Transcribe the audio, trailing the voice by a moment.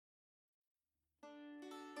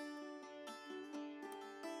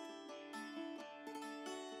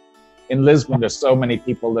in Lisbon, there's so many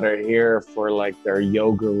people that are here for like their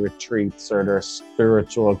yoga retreats or their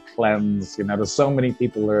spiritual cleanse. You know, there's so many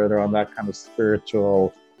people that are on that kind of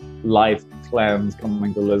spiritual life cleanse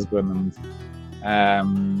coming to Lisbon.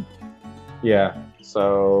 And yeah,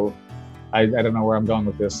 so I don't know where I'm going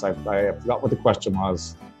with this. I forgot what the question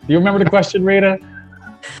was. Do you remember the question, Rita?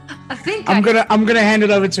 I think I'm gonna hand it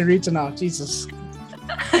over to Rita now. Jesus.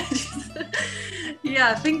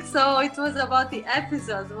 Yeah, I think so. It was about the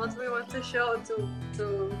episodes, what we want to show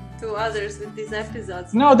to others with these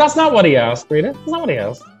episodes. No, that's not what he asked, Rita. That's not what he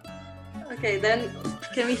asked. Okay, then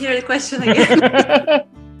can we hear the question again?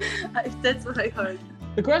 That's what I heard.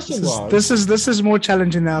 The question was... This is more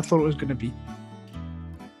challenging than I thought it was going to be.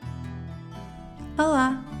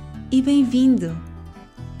 Olá e bem-vindo.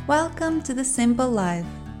 Welcome to The Simple Life,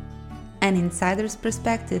 an insider's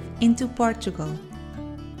perspective into Portugal.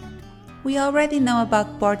 We already know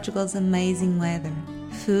about Portugal's amazing weather,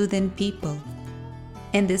 food and people.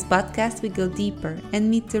 In this podcast we go deeper and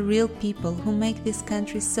meet the real people who make this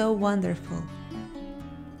country so wonderful.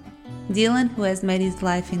 Dylan, who has made his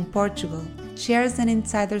life in Portugal, shares an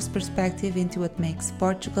insider's perspective into what makes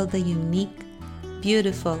Portugal the unique,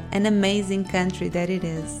 beautiful and amazing country that it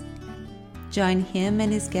is. Join him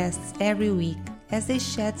and his guests every week as they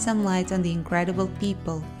shed some light on the incredible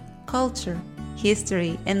people, culture,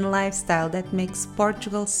 history and lifestyle that makes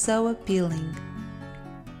Portugal so appealing.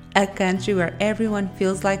 A country where everyone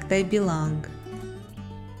feels like they belong.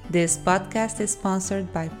 This podcast is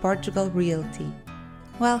sponsored by Portugal Realty.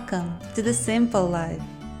 Welcome to The Simple Life.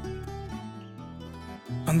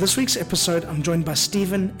 On this week's episode, I'm joined by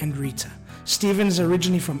Stephen and Rita. Stephen is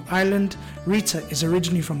originally from Ireland, Rita is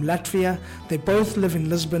originally from Latvia. They both live in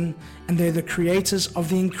Lisbon, and they're the creators of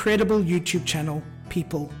the incredible YouTube channel,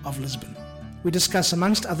 People of Lisbon. We discuss,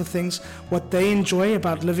 amongst other things, what they enjoy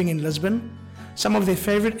about living in Lisbon, some of their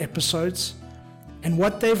favorite episodes, and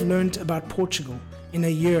what they've learned about Portugal in a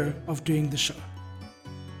year of doing the show.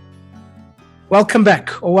 Welcome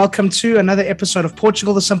back, or welcome to another episode of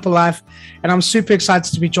Portugal, The Simple Life. And I'm super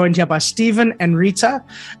excited to be joined here by Stephen and Rita.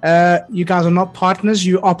 You guys are not partners,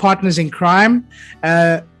 you are partners in crime.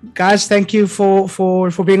 Guys, thank you for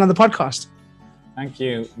being on the podcast. Thank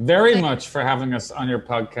you very much for having us on your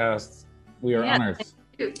podcast. We are honored.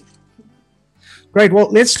 Thank you. Great. Well,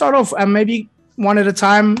 let's start off maybe one at a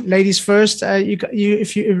time. Ladies first.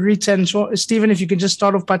 Rita and Stephen, if you can just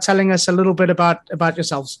start off by telling us a little bit about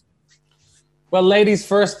yourselves. Well, ladies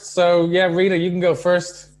first. So yeah, Rita, you can go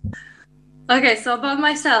first. Okay, so about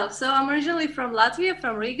myself. So I'm originally from Latvia,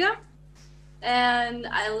 from Riga. And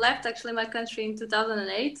I left actually my country in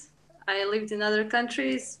 2008. I lived in other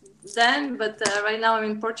countries then, but right now I'm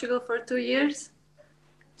in Portugal for 2 years.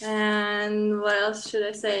 And what else should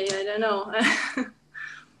I say? I don't know.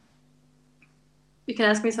 You can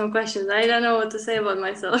ask me some questions. I don't know what to say about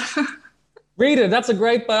myself. Rita, that's a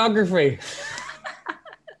great biography.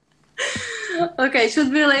 Okay,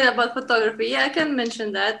 should be related about photography. Yeah, I can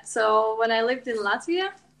mention that. So when I lived in Latvia,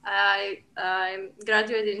 I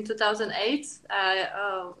graduated in 2008,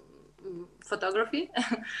 photography.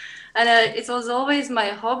 And it was always my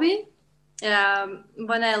hobby.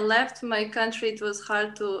 When I left my country, it was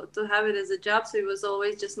hard to have it as a job. So it was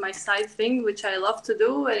always just my side thing, which I love to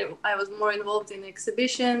do. I was more involved in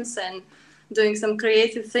exhibitions and doing some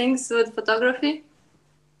creative things with photography.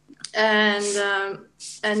 And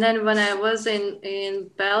then when I was in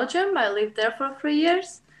Belgium, I lived there for 3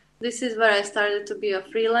 years. This is where I started to be a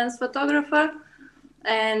freelance photographer.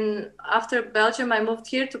 And after Belgium, I moved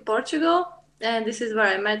here to Portugal. And this is where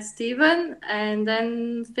I met Stephen. And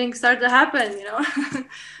then things started to happen, you know.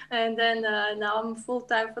 And then now I'm a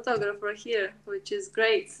full-time photographer here, which is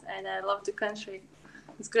great. And I love the country.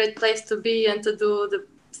 It's a great place to be and to do the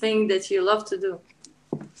thing that you love to do.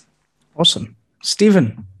 Awesome.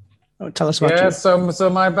 Stephen, tell us about you. So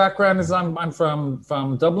my background is I'm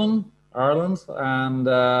from Dublin, Ireland, and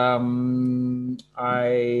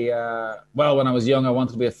when I was young, I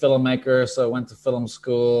wanted to be a filmmaker, so I went to film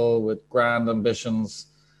school with grand ambitions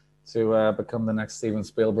to become the next Steven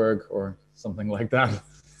Spielberg or something like that.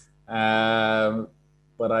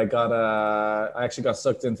 But I actually got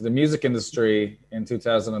sucked into the music industry in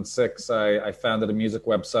 2006. I founded a music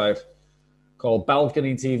website called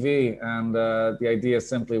Balcony TV, and the idea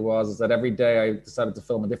simply was that every day I decided to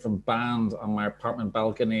film a different band on my apartment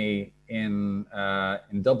balcony in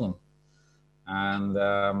Dublin, and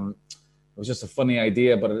it was just a funny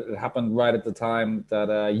idea, but it happened right at the time that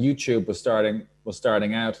YouTube was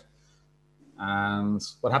starting out. And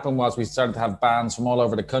what happened was we started to have bands from all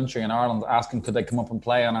over the country in Ireland asking could they come up and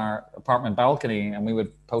play on our apartment balcony, and we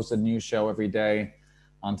would post a new show every day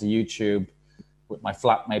onto YouTube, with my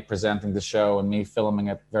flatmate presenting the show and me filming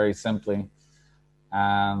it very simply.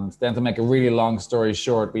 And then to make a really long story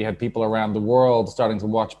short, we had people around the world starting to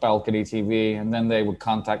watch Balcony TV, and then they would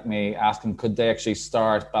contact me asking could they actually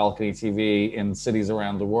start Balcony TV in cities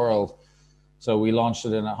around the world. So we launched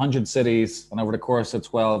it in 100 cities, and over the course of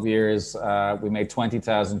 12 years, we made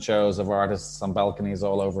 20,000 shows of artists on balconies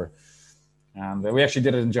all over. And we actually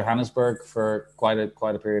did it in Johannesburg for quite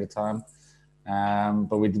a period of time,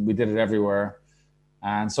 but we did it everywhere.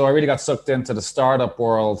 And so I really got sucked into the startup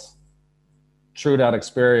world through that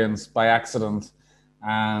experience by accident,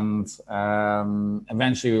 and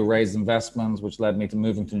eventually we raised investments, which led me to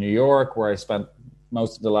moving to New York, where I spent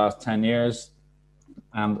most of the last 10 years.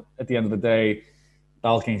 And at the end of the day,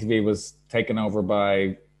 Balcony TV was taken over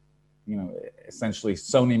by, essentially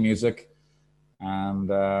Sony Music, and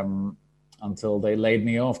until they laid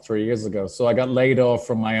me off 3 years ago. So I got laid off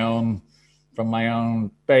from my own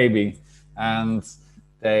baby, and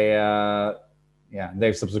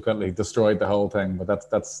they've subsequently destroyed the whole thing, but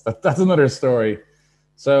that's another story.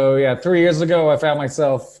 So 3 years ago, I found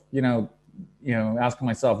myself, asking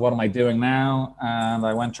myself, what am I doing now? And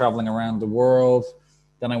I went traveling around the world.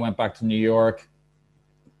 Then I went back to New York.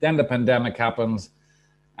 Then the pandemic happened.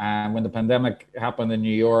 And when the pandemic happened in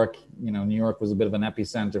New York, New York was a bit of an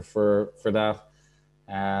epicenter for that.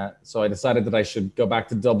 So I decided that I should go back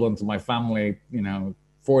to Dublin to my family,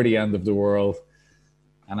 for the end of the world.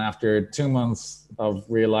 And after 2 months of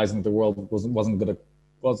realizing the world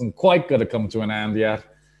wasn't quite going to come to an end yet,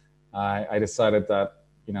 I decided that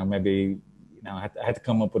maybe I had to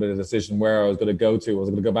come up with a decision where I was going to go to. Was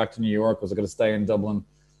I going to go back to New York? Was I going to stay in Dublin?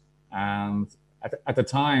 And at the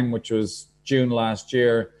time, which was June last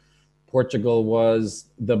year, Portugal was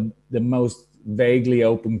the most vaguely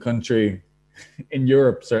open country in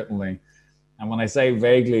Europe, certainly. And when I say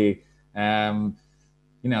vaguely, there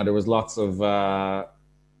was lots of. I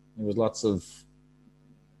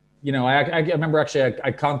remember actually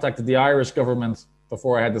I contacted the Irish government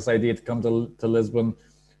before I had this idea to come to Lisbon,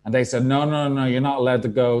 and they said, no, you're not allowed to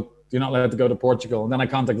go. You're not allowed to go to Portugal. And then I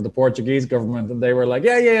contacted the Portuguese government, and they were like,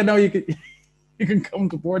 no, you can come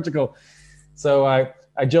to Portugal. So I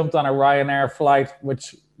jumped on a Ryanair flight,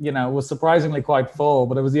 which, was surprisingly quite full,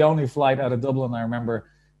 but it was the only flight out of Dublin, I remember,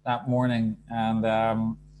 that morning. And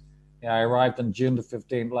I arrived on June the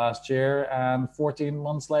 15th last year, and 14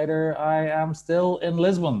 months later, I am still in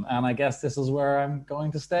Lisbon. And I guess this is where I'm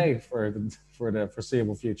going to stay for the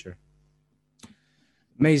foreseeable future.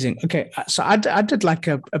 Amazing. Okay, so I did like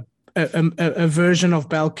a version of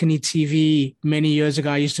Balcony TV many years ago.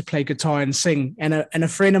 I used to play guitar and sing, and a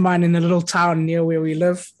friend of mine in a little town near where we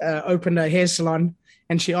live opened a hair salon,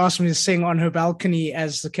 and she asked me to sing on her balcony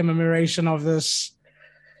as the commemoration of this.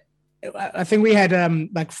 I think we had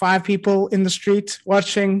like 5 people in the street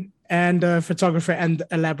watching, and a photographer and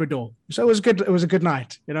a Labrador. So it was good. It was a good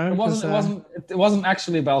night, It wasn't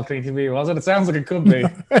actually Balcony TV, was it? It sounds like it could be. No,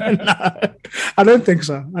 I don't think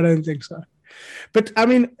so. But I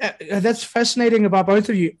mean, that's fascinating about both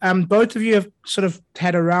of you. Both of you have sort of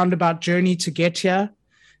had a roundabout journey to get here.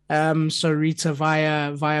 So Rita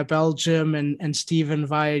via Belgium, and Stephen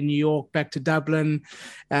via New York back to Dublin,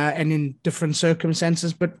 and in different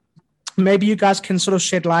circumstances. But maybe you guys can sort of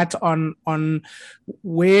shed light on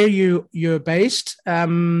where you're based,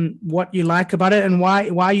 what you like about it, and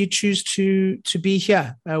why you choose to be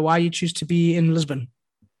here, why you choose to be in Lisbon.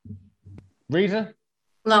 Rita?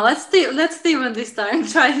 No, let's Stephen this time.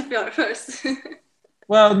 Try it first.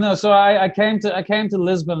 Well, no. So I came to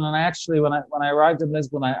Lisbon, and I actually when I arrived in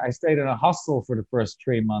Lisbon, I stayed in a hostel for the first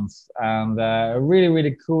 3 months, and a really,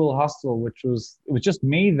 really cool hostel, it was just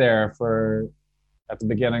me there at the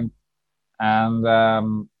beginning, and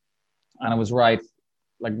it was right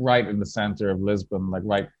in the center of Lisbon, like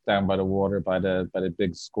right down by the water, by the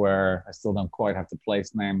big square. I still don't quite have the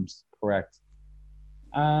place names correct,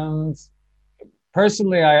 and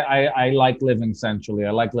personally, I like living centrally.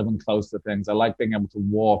 I like living close to things. I like being able to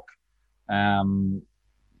walk to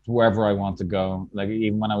wherever I want to go. Like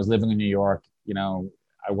even when I was living in New York,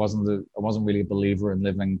 I wasn't really a believer in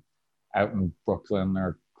living out in Brooklyn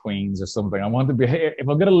or Queens or something. I want to be, if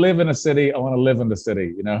I'm going to live in a city, I want to live in the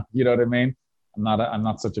city. You know what I mean? I'm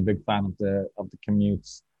not such a big fan of the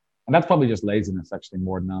commutes, and that's probably just laziness actually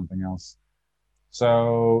more than anything else.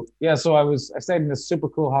 So I stayed in this super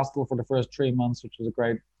cool hostel for the first 3 months, which was a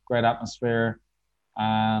great atmosphere.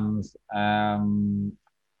 And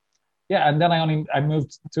and then I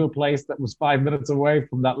moved to a place that was 5 minutes away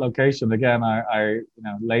from that location. Again, I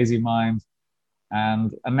lazy mind.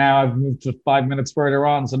 And now I've moved to 5 minutes further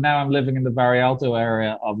on. So now I'm living in the Barry Alto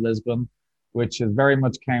area of Lisbon, which has very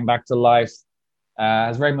much came back to life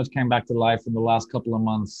has very much came back to life in the last couple of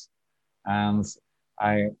months, and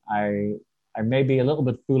I maybe a little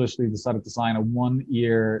bit foolishly decided to sign a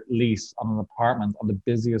 1-year lease on an apartment on the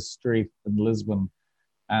busiest street in Lisbon.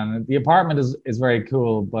 And the apartment is very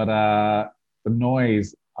cool, but the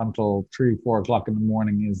noise until 3-4 o'clock in the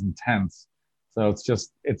morning is intense. So it's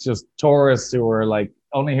just tourists who are like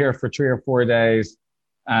only here for 3 or 4 days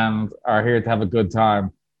and are here to have a good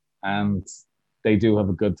time. And they do have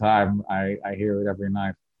a good time. I hear it every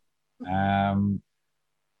night.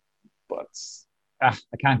 But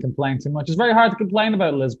I can't complain too much. It's very hard to complain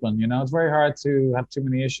about Lisbon, you know. It's very hard to have too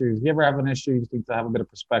many issues. If you ever have an issue, you just need to have a bit of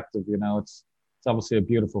perspective, you know. It's obviously a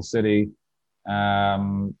beautiful city.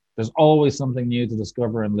 There's always something new to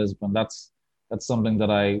discover in Lisbon. That's something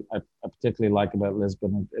that I particularly like about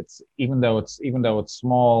Lisbon. It's even though it's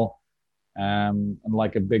small and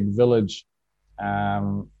like a big village,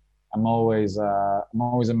 I'm always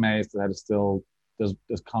amazed at how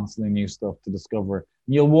there's constantly new stuff to discover.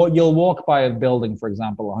 You'll walk by a building, for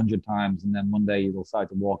example, 100 times, and then one day you'll decide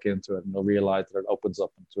to walk into it, and you'll realize that it opens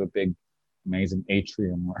up into a big, amazing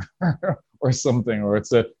atrium or something, or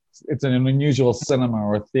it's an unusual cinema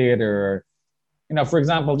or theater. Or, you know, for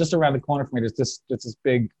example, just around the corner from me, there's this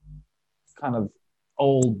big, kind of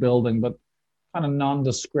old building, but kind of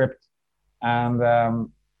nondescript. And the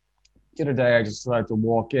other day, I just decided to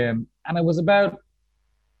walk in, and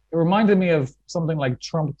it reminded me of something like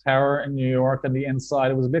Trump Tower in New York, and the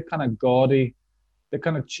inside, it was a bit kind of gaudy, a bit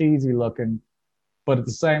kind of cheesy looking, but at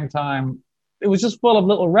the same time, it was just full of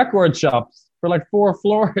little record shops for like 4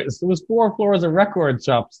 floors. There was 4 floors of record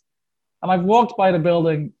shops. And I've walked by the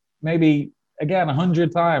building maybe, again,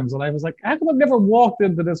 100 times, and I was like, how come I've never walked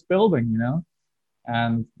into this building, you know?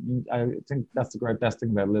 And I think that's the great best thing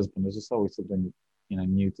about Lisbon. There's just always something, you know,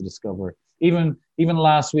 new to discover. Even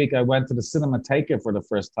last week, I went to the Cinemateca for the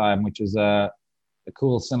first time, which is a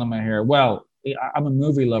cool cinema here. Well, I'm a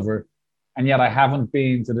movie lover, and yet I haven't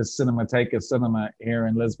been to the Cinemateca cinema here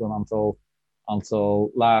in Lisbon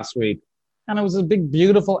until last week. And it was a big,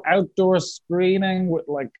 beautiful outdoor screening with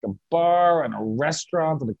like a bar and a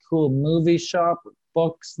restaurant and a cool movie shop with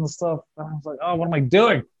books and stuff. And I was like, oh, what am I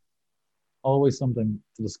doing? Always something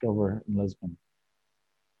to discover in Lisbon.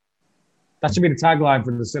 That should be the tagline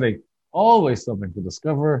for the city. Always something to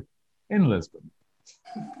discover in Lisbon.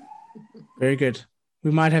 Very good.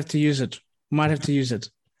 We might have to use it.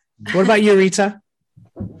 What about you, Rita?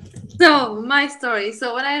 So my story.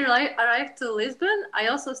 So when I arrived to Lisbon, I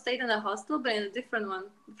also stayed in a hostel, but in a different one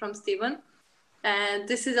from Stephen. And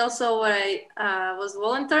this is also where I was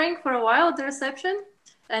volunteering for a while at the reception.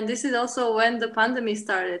 And this is also when the pandemic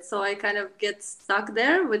started. So I kind of get stuck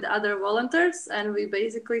there with other volunteers, and we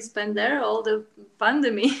basically spent there all the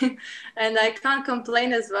pandemic. And I can't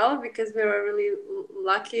complain as well, because we were really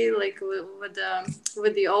lucky, like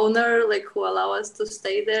with the owner, like who allow us to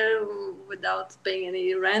stay there without paying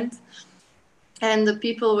any rent. And the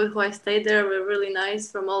people with who I stayed there were really nice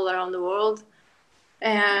from all around the world.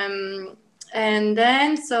 And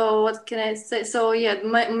then, so what can I say? So yeah,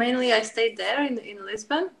 mainly I stayed there in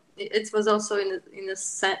Lisbon. It was also in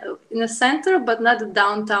a center, but not the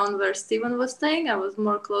downtown where Stephen was staying. I was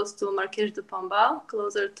more close to Marquês de Pombal,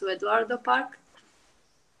 closer to Eduardo Park.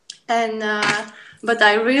 And but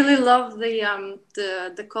I really loved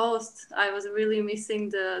the coast. I was really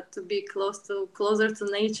missing to be closer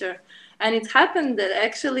to nature. And it happened that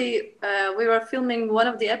actually we were filming one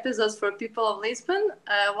of the episodes for People of Lisbon,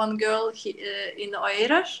 one girl in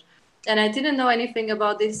Oeiras, and I didn't know anything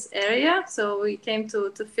about this area, so we came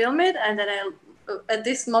to film it. And then at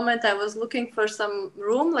this moment I was looking for some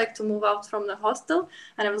room, like to move out from the hostel,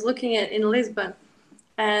 and I was looking in Lisbon.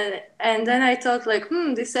 And then I thought, like,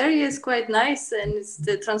 this area is quite nice, and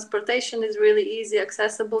the transportation is really easy,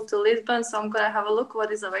 accessible to Lisbon, so I'm gonna have a look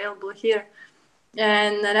what is available here.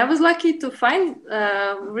 And I was lucky to find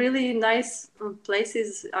really nice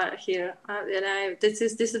places here. This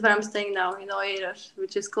is where I'm staying now, in Oeiras,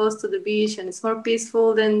 which is close to the beach, and it's more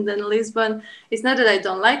peaceful than Lisbon. It's not that I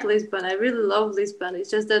don't like Lisbon. I really love Lisbon.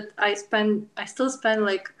 It's just that I still spend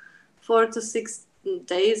like 4 to 6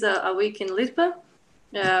 days a week in Lisbon.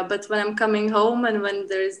 But when I'm coming home and when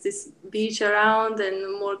there is this beach around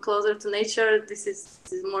and more closer to nature, this is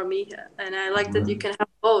more me. And I like that you can have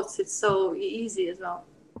both. It's so easy as well.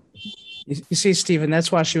 You see, Stephen,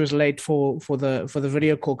 that's why she was late for the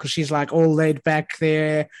video call, because she's like all laid back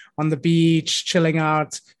there on the beach, chilling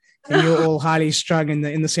out, and you're all highly strung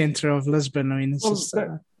in the center of Lisbon. I mean, it's just...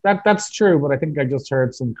 That's true, but I think I just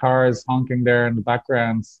heard some cars honking there in the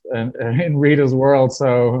background in Rita's world,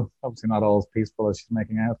 so obviously not all as peaceful as she's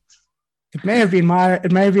making out. It may have been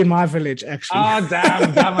my village, actually. Oh,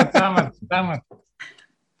 damn it.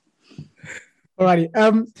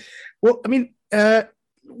 Alrighty. Well, I mean,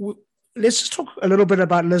 let's just talk a little bit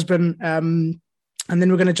about Lisbon, and then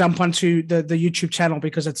we're going to jump onto the YouTube channel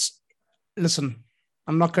because listen,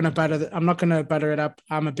 I'm not going to butter it up.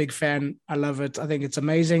 I'm a big fan. I love it. I think it's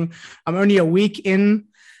amazing. I'm only a week in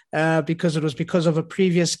because it was because of a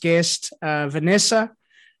previous guest, Vanessa.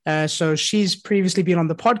 So she's previously been on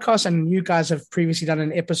the podcast, and you guys have previously done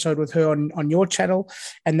an episode with her on your channel,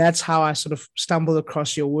 and that's how I sort of stumbled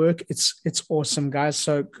across your work. It's awesome, guys.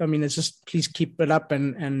 So I mean, it's just please keep it up,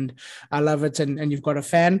 and I love it, and you've got a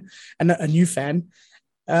fan, and a new fan.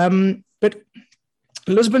 But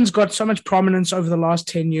Lisbon's got so much prominence over the last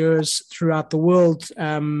 10 years throughout the world.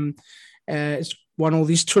 It's won all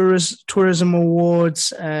these tourism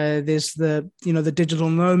awards. There's the digital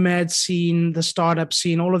nomad scene, the startup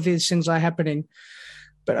scene, all of these things are happening.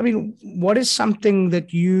 But I mean, what is something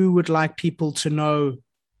that you would like people to know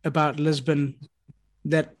about Lisbon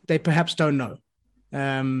that they perhaps don't know,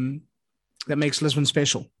 that makes Lisbon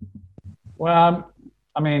special? Well,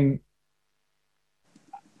 I mean,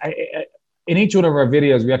 in each one of our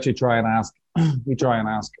videos, we actually try and ask,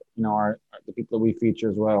 the people that we feature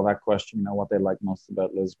as well, that question, what they like most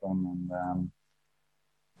about Lisbon.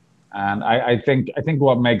 And I think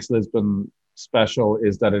what makes Lisbon special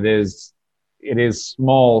is that it is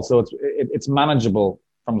small, so it's manageable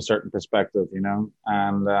from a certain perspective,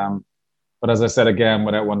 and but as I said again,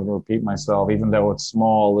 without wanting to repeat myself, even though it's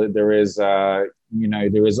small, there is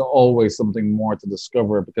always something more to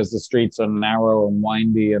discover because the streets are narrow and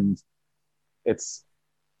windy, and it's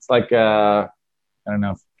like I don't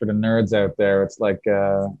know, for the nerds out there, it's like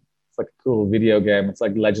a cool video game. It's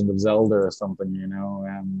like Legend of Zelda or something,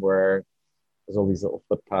 where there's all these little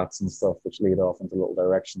footpaths and stuff which lead off into little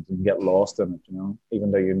directions, and you get lost in it,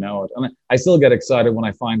 even though you know it. And I still get excited when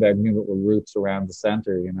I find out new little routes around the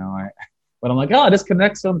center, when I'm like, this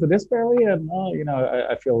connects onto this area, and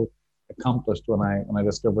I feel accomplished when I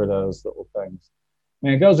discover those little things. I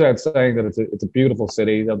mean, it goes without saying that it's a beautiful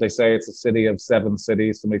city. They say it's a city of 7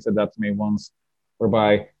 cities. Somebody said that to me once,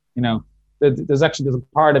 whereby there's a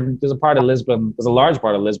part of Lisbon. There's a large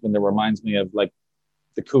part of Lisbon that reminds me of like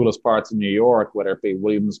the coolest parts of New York, whether it be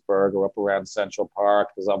Williamsburg or up around Central Park.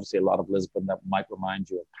 There's obviously a lot of Lisbon that might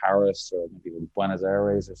remind you of Paris or maybe even Buenos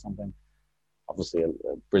Aires or something. Obviously, a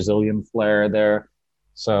Brazilian flair there.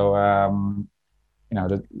 So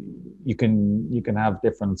you can have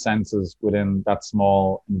different senses within that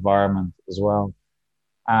small environment as well.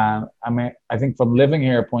 I mean, I think from living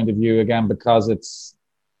here point of view, again, because it's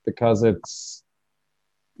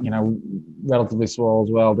relatively small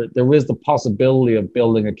as well, there is the possibility of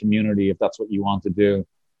building a community if that's what you want to do.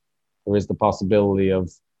 There is the possibility of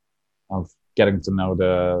getting to know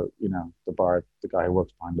the guy who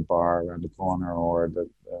works behind the bar around the corner, or the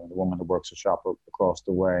woman who works a shop across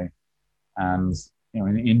the way. And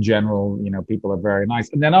in general, people are very nice.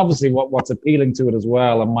 And then obviously what's appealing to it as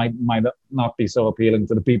well, and might not be so appealing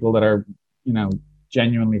to the people that are,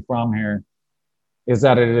 genuinely from here, is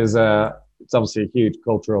that it's obviously a huge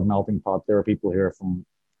cultural melting pot. There are people here from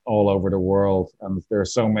all over the world, and there are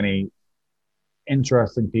so many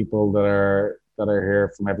interesting people that are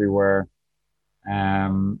here from everywhere.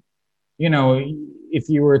 If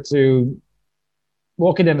you were to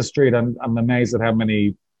walking in the street, I'm amazed at how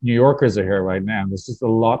many New Yorkers are here right now. There's just a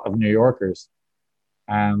lot of New Yorkers,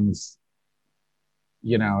 and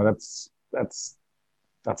that's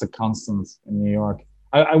a constant in New York.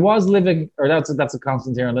 I was living, or that's a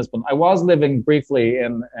constant here in Lisbon. I was living briefly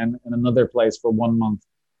in another place for 1 month,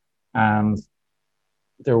 and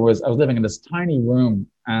I was living in this tiny room,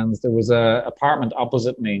 and there was a apartment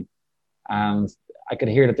opposite me, and I could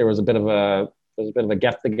hear that there was a bit of a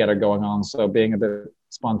get together going on. So being a bit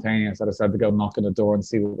spontaneous, I decided to go knock on the door and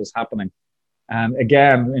see what was happening. And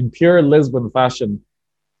again, in pure Lisbon fashion,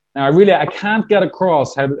 now I can't get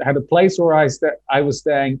across how the place where I was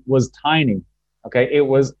staying was tiny. Okay, it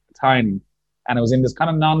was tiny, and it was in this kind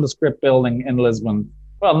of nondescript building in Lisbon.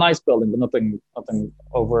 Well, nice building, but nothing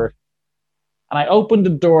over it. And I opened the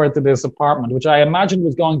door to this apartment, which I imagined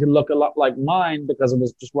was going to look a lot like mine because it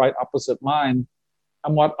was just right opposite mine.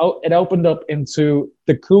 And it opened up into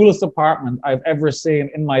the coolest apartment I've ever seen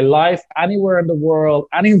in my life, anywhere in the world,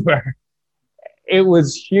 anywhere. It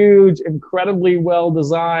was huge, incredibly well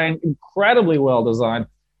designed.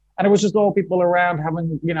 And it was just all people around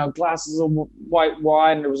having, glasses of white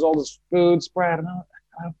wine. There was all this food spread. And I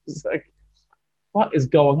was like, what is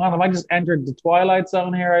going on? Have I just entered the Twilight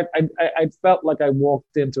Zone here? I felt like I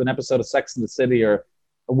walked into an episode of Sex and the City or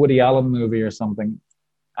a Woody Allen movie or something.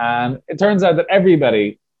 And it turns out that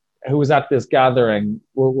everybody who was at this gathering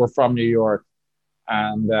were from New York.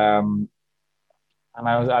 And And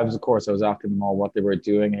I was, of course, I was asking them all what they were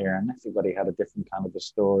doing here, and everybody had a different kind of a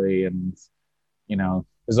story. And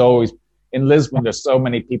there's always in Lisbon, there's so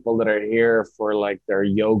many people that are here for like their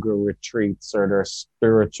yoga retreats or their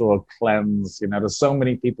spiritual cleanse. There's so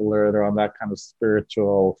many people that are on that kind of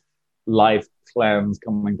spiritual life cleanse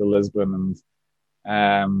coming to Lisbon,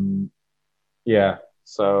 and yeah.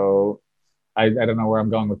 So I don't know where I'm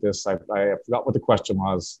going with this. I forgot what the question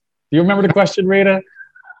was. Do you remember the question, Rita?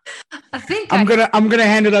 I think I'm gonna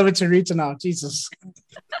hand it over to Rita now. Jesus.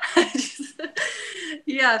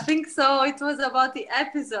 Yeah, I think so. It was about the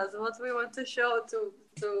episodes, what we want to show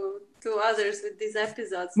to others with these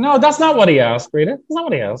episodes. No, that's not what he asked, Rita. That's not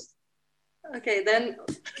what he asked. Okay, then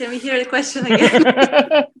can we hear the question again?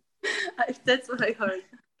 That's what I heard.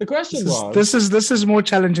 The question was... This is more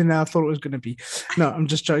challenging than I thought it was going to be. No, I'm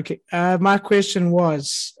just joking. My question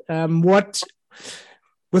was, what...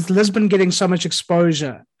 With Lisbon getting so much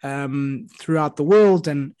exposure throughout the world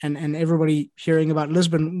and everybody hearing about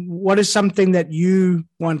Lisbon, what is something that you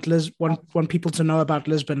want people to know about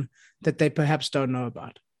Lisbon that they perhaps don't know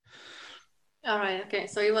about? All right. Okay.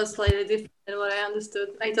 So it was slightly different than what I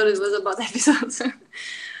understood. I thought it was about episodes.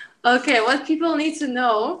 Okay. What people need to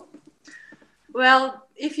know. Well,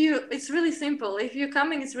 it's really simple. If you're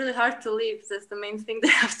coming, it's really hard to leave. That's the main thing they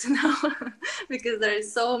have to know because there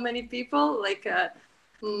is so many people, like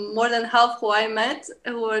more than half who I met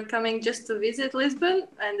who were coming just to visit Lisbon,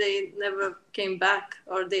 and they never came back,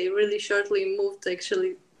 or they really shortly moved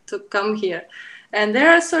actually to come here. And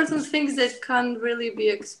there are certain things that can't really be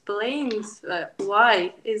explained.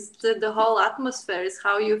 Why? Is the whole atmosphere, is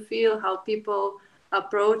how you feel, how people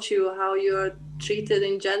approach you, how you're treated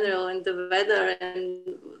in general, and the weather,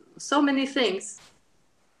 and so many things.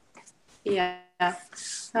 Yeah. What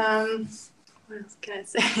else can I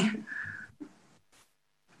say?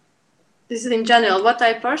 This is in general. What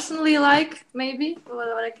I personally like, maybe, what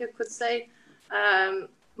I could say.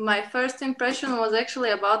 My first impression was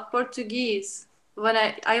actually about Portuguese. When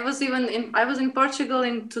I was in Portugal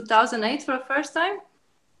in 2008 for the first time,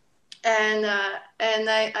 and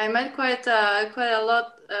I met quite a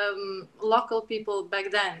lot local people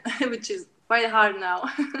back then, which is quite hard now.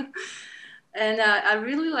 And I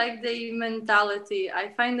really like their mentality.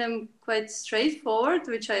 I find them quite straightforward,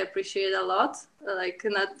 which I appreciate a lot. Like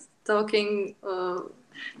not talking,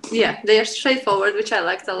 they are straightforward, which I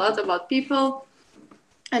liked a lot about people.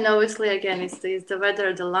 And obviously, again, it's the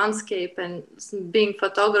weather, the landscape, and being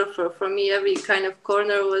photographer. For me, every kind of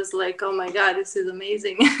corner was like, oh my God, this is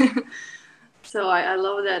amazing. So I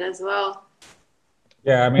love that as well.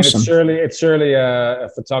 Yeah, I mean, Awesome. it's surely a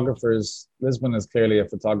photographer's. Lisbon is clearly a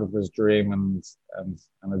photographer's dream and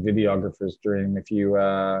a videographer's dream. If you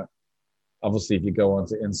obviously if you go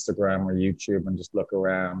onto Instagram or YouTube and just look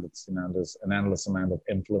around, it's there's an endless amount of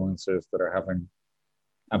influencers that are having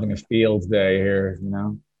a field day here,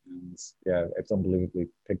 and yeah, it's unbelievably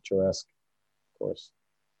picturesque, of course.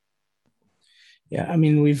 Yeah, I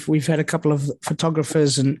mean, we've had a couple of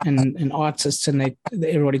photographers and artists, and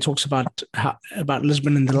everybody talks about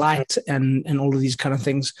Lisbon and the light and all of these kind of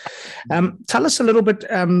things. Tell us a little bit,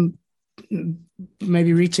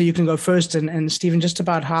 maybe Rita, you can go first, and Stephen, just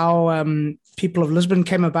about how People of Lisbon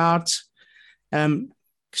came about.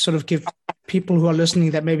 Sort of give people who are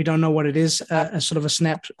listening that maybe don't know what it is a sort of a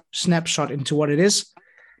snapshot into what it is.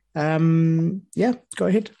 Yeah, go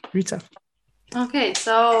ahead, Rita. Okay,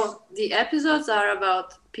 so the episodes are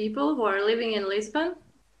about people who are living in Lisbon.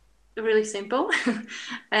 Really simple.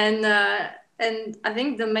 And I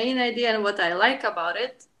think the main idea and what I like about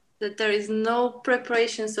it, that there is no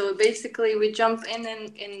preparation. So basically we jump in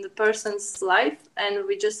the person's life and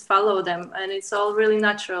we just follow them, and it's all really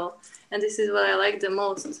natural. And this is what I like the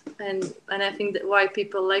most. And I think that why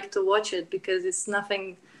people like to watch it, because it's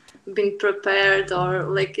nothing been prepared, or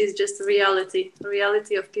like it's just reality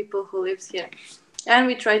of people who lives here. And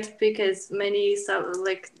we try to pick as many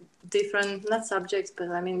different, not subjects, but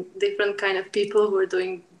I mean different kind of people who are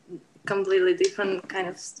doing completely different kind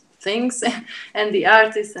of things, and the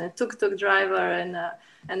artists and a tuk-tuk driver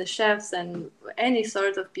and the chefs and any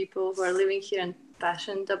sort of people who are living here and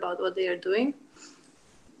passionate about what they are doing.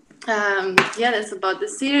 That's about the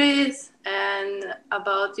series, and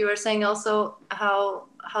about, you were saying also how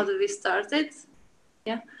did we start it?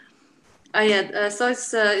 So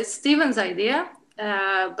it's Steven's idea,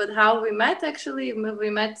 but how we met, actually, we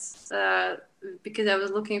met because I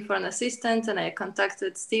was looking for an assistant, and I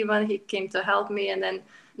contacted Steven. He came to help me, and then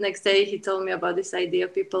next day he told me about this idea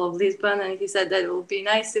of People of Lisbon, and he said that it would be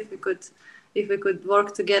nice if we could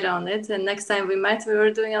work together on it. And next time we met, we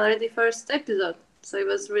were doing already first episode. So it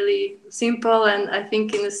was really simple, and I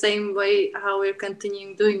think in the same way how we're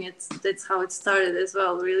continuing doing it, that's how it started as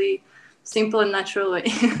well. Really simple and natural way.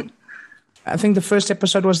 I think the first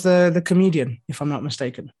episode was the comedian, if I'm not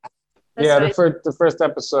mistaken. That's yeah, right. the first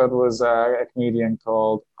episode was a comedian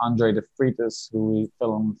called Andre de Freitas, who we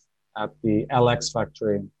filmed at the LX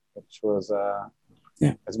Factory, which was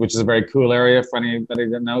which is a very cool area for anybody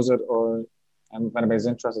that knows it, or if anybody's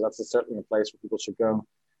interested. That's certainly a place where people should go.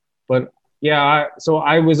 But yeah, so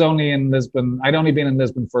I was only in Lisbon. I'd only been in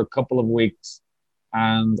Lisbon for a couple of weeks,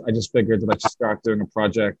 and I just figured that I should start doing a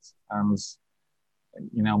project. And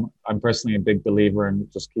you know, I'm personally a big believer in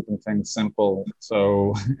just keeping things simple.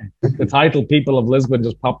 So the title "People of Lisbon"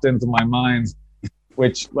 just popped into my mind,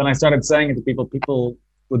 which when I started saying it to people, people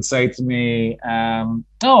would say to me,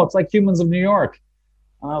 "Oh, it's like Humans of New York,"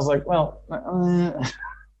 and I was like, "Well,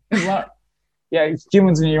 yeah,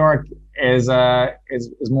 Humans in New York is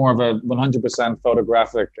more of a 100%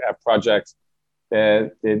 photographic project.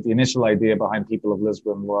 The initial idea behind People of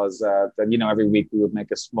Lisbon was that, you know, every week we would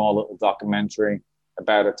make a small little documentary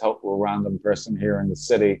about a total random person here in the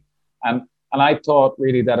city, and I thought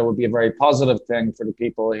really that it would be a very positive thing for the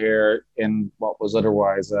people here in what was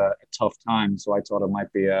otherwise a tough time. So I thought it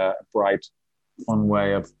might be a bright, fun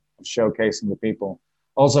way of showcasing the people.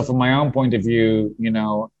 Also, from my own point of view, you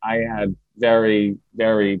know, I had very,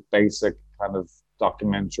 very basic kind of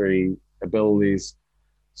documentary abilities.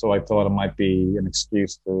 So I thought it might be an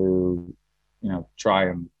excuse to, you know, try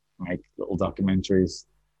and make little documentaries.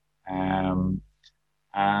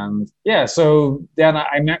 And yeah, so then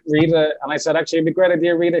I met Rita and I said, actually, it'd be a great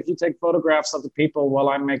idea, Rita, if you take photographs of the people while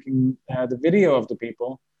I'm making the video of the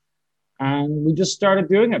people. And we just started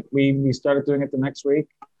doing it. We started doing it the next week.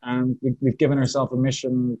 And we've given ourselves a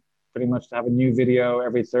mission pretty much to have a new video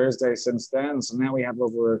every Thursday since then. So now we have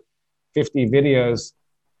over 50 videos.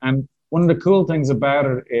 And one of the cool things about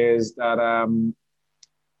it is that,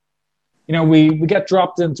 you know, we get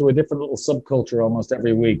dropped into a different little subculture almost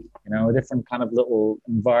every week, you know, a different kind of little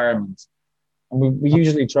environment. And we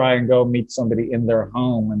usually try and go meet somebody in their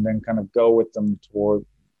home and then kind of go with them to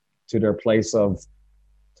their place of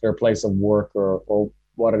work or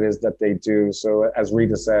what it is that they do. So as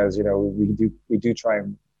Rita says, you know, we do try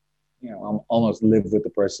and, you know, almost live with the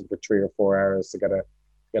person for 3 or 4 hours to get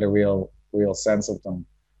a real sense of them.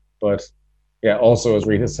 But yeah, also as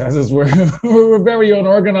Rita says, is we're very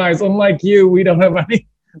unorganized. Unlike you, we don't have any.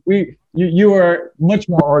 You are much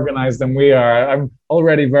more organized than we are. I'm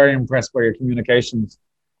already very impressed by your communications.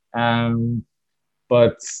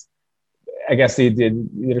 But I guess the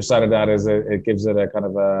other side of that is it gives it a kind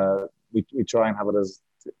of a we try and have it as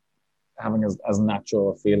having as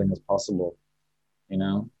natural a feeling as possible, you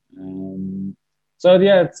know. So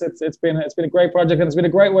yeah, it's been a great project, and it's been a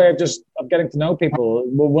great way of getting to know people.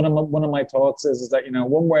 One of my thoughts is that, you know,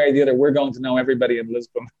 one way or the other, we're going to know everybody in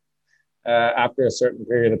Lisbon after a certain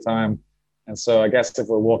period of time. And so I guess if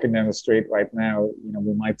we're walking down the street right now, you know,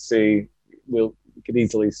 we could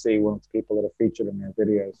easily see one of the people that are featured in their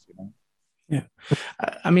videos, you know. Yeah,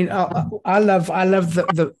 I mean, I love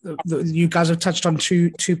the you guys have touched on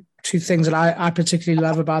two things that I particularly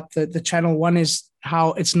love about the channel. One is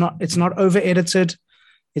how it's not over edited.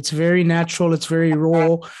 It's very natural. It's very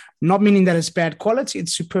raw. Not meaning that it's bad quality.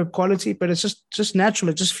 It's superb quality, but it's just natural.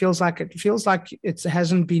 It just feels like it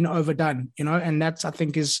hasn't been overdone, you know. And that's, I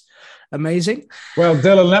think, is amazing. Well,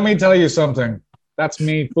 Dylan, let me tell you something. That's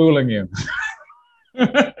me fooling you.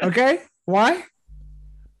 Okay, why?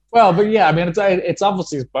 Well, but yeah, I mean, it's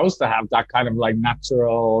obviously supposed to have that kind of like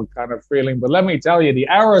natural kind of feeling. But let me tell you, the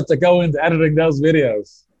hours that go into editing those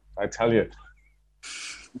videos, I tell you.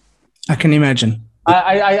 I can imagine.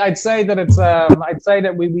 I'd say that I'd say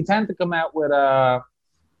that we tend to come out with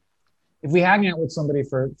if we hang out with somebody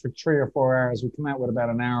for 3 or 4 hours, we come out with about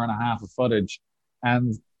an hour and a half of footage,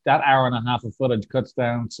 and that hour and a half of footage cuts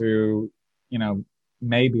down to, you know,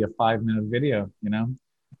 maybe a 5-minute video, you know.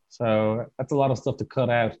 So that's a lot of stuff to cut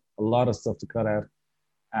out,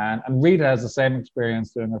 And Rita has the same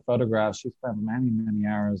experience doing her photographs. She spent many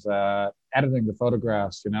hours editing the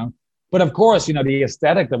photographs, you know. But of course, you know, the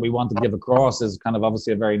aesthetic that we want to give across is kind of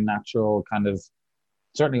obviously a very natural kind of,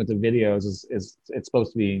 certainly with the videos, is it's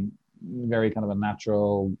supposed to be very kind of a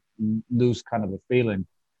natural, loose kind of a feeling.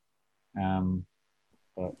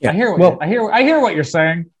 But yeah, I hear what you're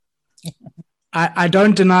saying. I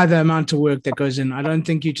don't deny the amount of work that goes in. I don't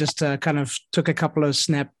think you just kind of took a couple of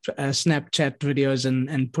Snapchat videos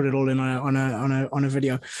and put it all in on a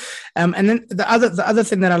video. And then the other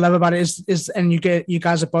thing that I love about it is and you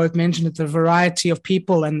guys have both mentioned it, the variety of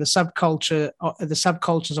people and the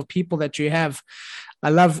subcultures of people that you have. I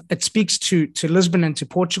love it. Speaks to Lisbon and to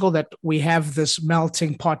Portugal that we have this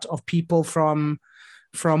melting pot of people from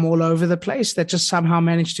all over the place that just somehow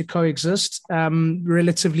manage to coexist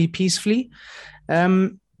relatively peacefully.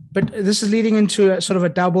 But this is leading into a sort of a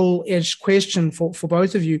double-edged question for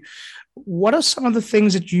both of you. What are some of the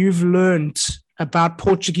things that you've learned about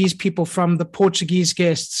Portuguese people from the Portuguese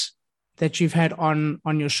guests that you've had on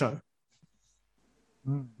your show?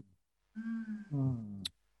 I'll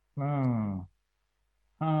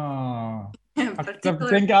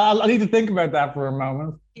need to think about that for a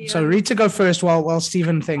moment. Yeah. So Rita, go first while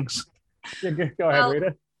Stephen thinks. Yeah, go ahead,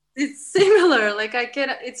 Rita. It's similar. Like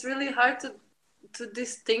it's really hard to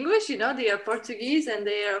distinguish, they are Portuguese and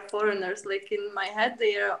they are foreigners. Like in my head,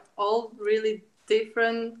 they are all really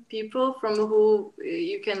different people from who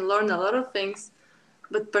you can learn a lot of things,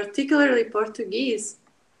 but particularly Portuguese.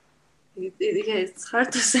 It's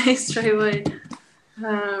hard to say straight away.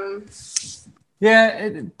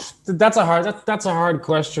 That's a hard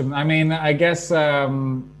question. I mean, I guess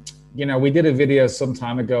we did a video some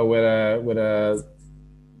time ago with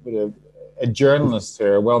a journalist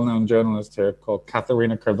here, a well-known journalist here called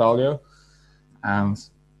Catarina Carvalho, and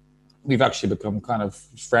we've actually become kind of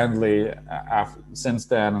friendly since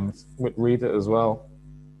then, and with Rita as well.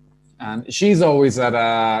 And she's always at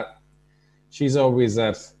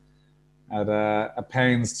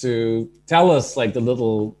pains to tell us like the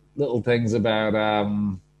little things about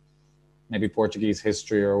maybe Portuguese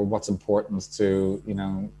history or what's important to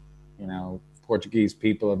Portuguese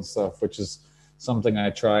people and stuff, which is something I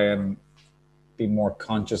try and be more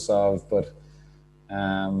conscious of. But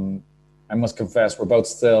I must confess, we're both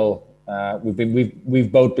still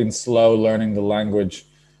we've both been slow learning the language,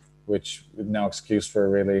 which with no excuse for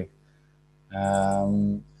really.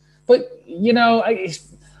 But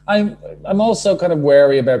I'm also kind of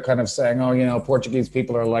wary about kind of saying, Portuguese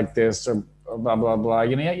people are like this or blah blah blah. I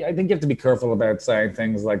think you have to be careful about saying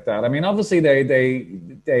things like that. I mean, obviously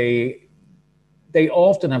they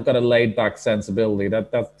often have got a laid back sensibility.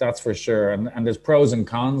 That's for sure. And there's pros and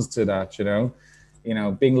cons to that.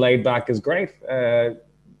 Being laid back is great.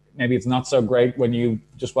 Maybe it's not so great when you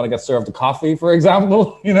just want to get served a coffee, for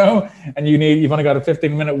example. And you've only got a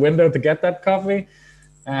 15-minute window to get that coffee.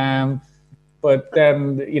 But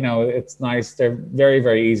then, it's nice. They're very,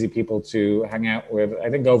 very easy people to hang out with. I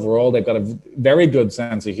think overall they've got a very good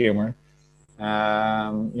sense of humor.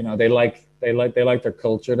 They like their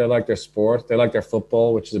culture. They like their sport. They like their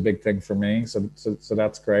football, which is a big thing for me. So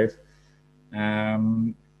that's great.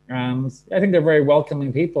 And I think they're very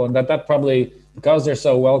welcoming people, and that probably, because they're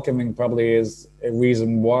so welcoming, probably is a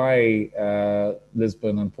reason why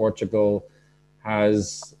Lisbon and Portugal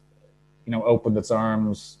has opened its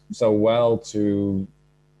arms so well to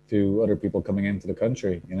other people coming into the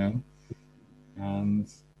country, and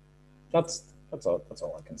that's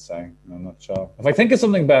all I can say in a nutshell. If I think of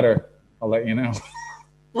something better, I'll let you know.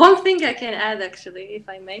 One thing I can add, actually, if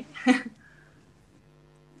I may.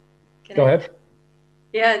 Go ahead.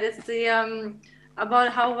 Yeah, that's the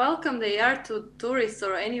about how welcome they are to tourists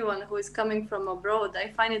or anyone who is coming from abroad. I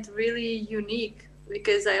find it really unique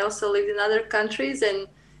because I also lived in other countries, and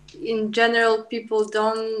in general, people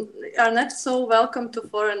are not so welcome to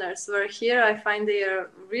foreigners. Where here, I find they are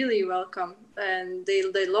really welcome, and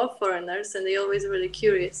they love foreigners, and they're always really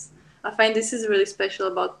curious. I find this is really special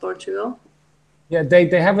about Portugal. Yeah, they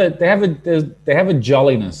have a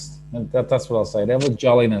jolliness. That's what I'll say. They have a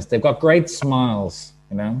jolliness. They've got great smiles,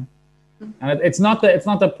 And it's not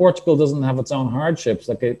that Portugal doesn't have its own hardships.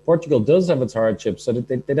 Like Portugal does have its hardships, so that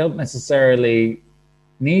they don't necessarily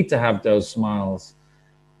need to have those smiles.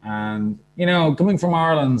 And coming from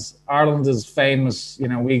Ireland is famous.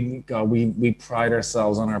 We pride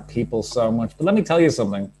ourselves on our people so much. But let me tell you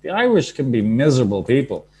something: the Irish can be miserable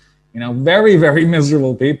people. Very, very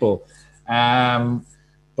miserable people.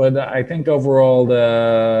 But I think overall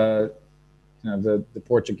the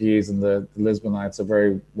Portuguese and the Lisbonites are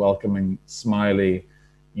very welcoming, smiley,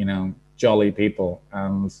 jolly people.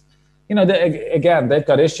 And again, they've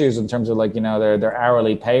got issues in terms of their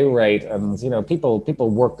hourly pay rate, and people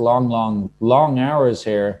work long hours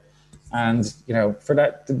here, and for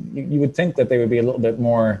that you would think that they would be a little bit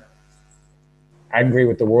more angry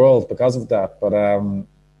with the world because of that, but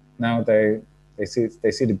now they see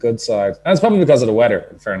the good side, and it's probably because of the weather.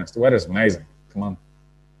 In fairness, the weather's amazing. Come on,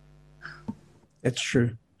 it's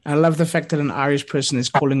true. I love the fact that an Irish person is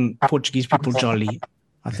calling Portuguese people jolly.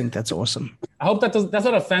 I think that's awesome. I hope that's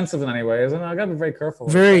not offensive in any way, isn't it? I got to be very careful.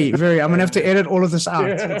 Very, very. I'm going to have to edit all of this out.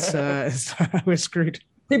 We're screwed.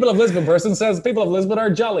 People of Lisbon person says people of Lisbon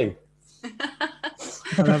are jolly.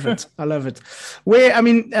 I love it.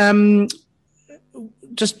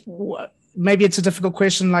 maybe it's a difficult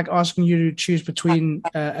question, like asking you to choose between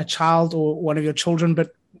a child or one of your children,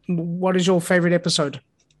 but what is your favorite episode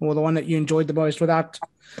or the one that you enjoyed the most?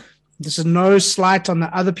 This is no slight on the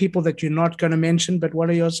other people that you're not going to mention, but what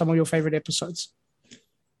are some of your favorite episodes?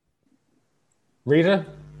 Rita?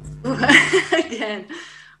 Again.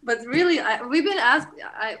 But really, I've been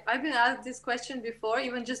asked this question before,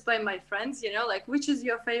 even just by my friends, like, which is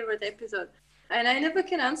your favorite episode? And I never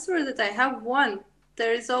can answer that I have one.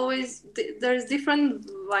 There's different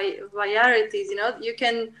varieties,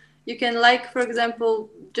 you can like, for example,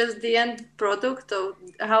 just the end product of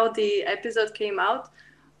how the episode came out.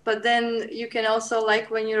 But then you can also like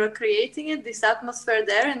when you're creating it, this atmosphere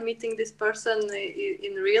there and meeting this person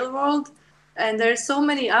in real world. And there's so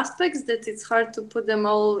many aspects that it's hard to put them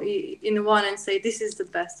all in one and say, this is the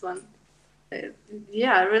best one. I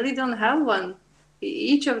really don't have one.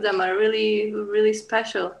 Each of them are really, really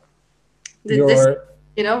special.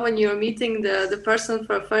 When you're meeting the person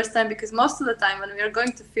for the first time, because most of the time when we are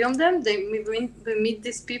going to film them, we meet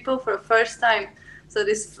these people for the first time. So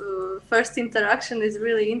this first interaction is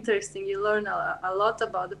really interesting. You learn a lot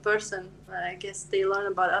about the person. I guess they learn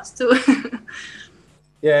about us too.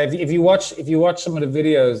 Yeah, if you watch some of the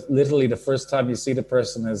videos, literally the first time you see the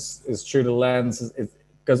person is through the lens.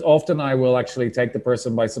 Because often I will actually take the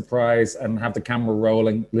person by surprise and have the camera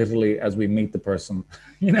rolling literally as we meet the person.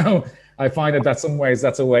 I find that some ways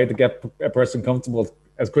that's a way to get a person comfortable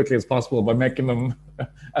as quickly as possible by making them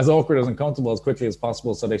as awkward and uncomfortable as quickly as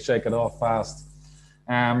possible, so they shake it off fast.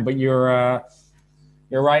 But you're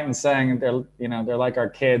right in saying they're like our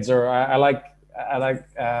kids, or I like.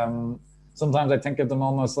 Sometimes I think of them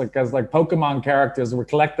almost like as like Pokemon characters. We're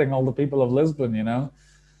collecting all the people of Lisbon,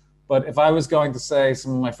 But if I was going to say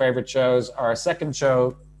some of my favorite shows, our second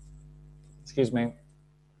show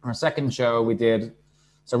we did,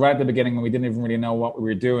 so right at the beginning when we didn't even really know what we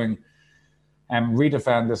were doing, Rita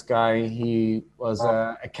found this guy. He was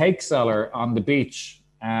a cake seller on the beach.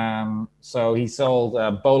 So he sold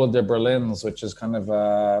Bola de Berlins, which is kind of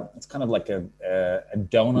like a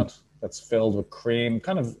donut that's filled with cream,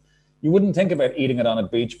 kind of. You wouldn't think about eating it on a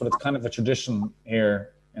beach, but it's kind of a tradition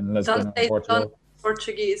here in Lisbon, Portugal. Don't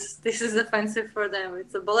Portuguese. This is offensive for them.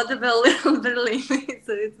 It's a Bola de Berlin.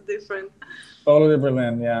 It's different. Bola de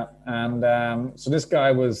Berlin, yeah. And so this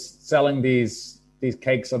guy was selling these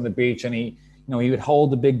cakes on the beach, and he would hold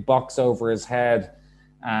the big box over his head,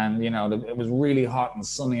 and it was really hot and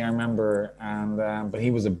sunny, I remember. And but he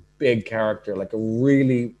was a big character, like a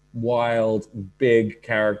really wild, big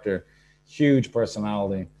character, huge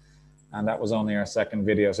personality. And that was only our second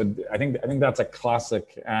video, so I think that's a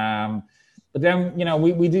classic. But then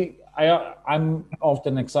we do. I'm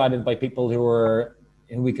often excited by people who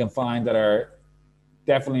we can find that are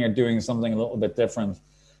definitely doing something a little bit different.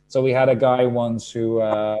 So we had a guy once who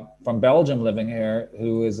from Belgium living here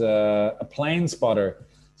who is a plane spotter.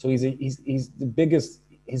 So he's the biggest.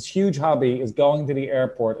 His huge hobby is going to the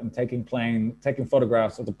airport and taking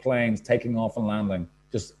photographs of the planes taking off and landing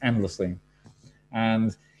just endlessly,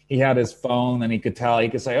 and he had his phone and he could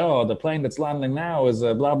say, oh, the plane that's landing now is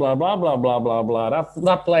a blah, blah, blah, blah, blah, blah, blah.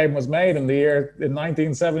 That plane was made in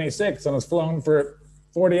 1976 and it's flown for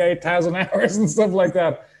 48,000 hours and stuff like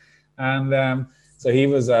that. And so he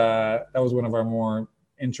was, that was one of our more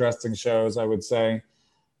interesting shows, I would say.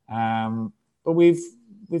 But we've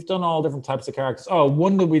done all different types of characters. Oh,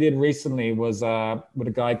 one that we did recently was with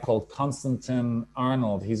a guy called Konstantin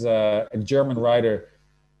Arnold. He's a German writer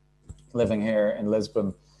living here in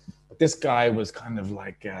Lisbon. This guy was kind of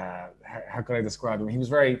like, how could I describe him? He was a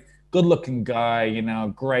very good-looking guy,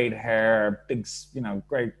 great hair, big,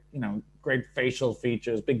 great facial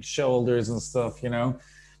features, big shoulders and stuff,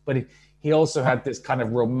 But he also had this kind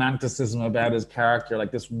of romanticism about his character,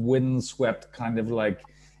 like this windswept kind of like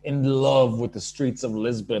in love with the streets of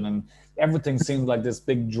Lisbon, and everything seemed like this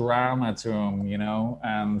big drama to him,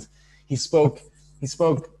 And he spoke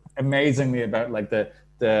amazingly about like the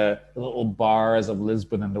little bars of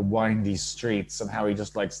Lisbon and the windy streets, and how he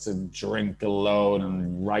just likes to drink alone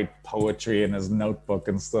and write poetry in his notebook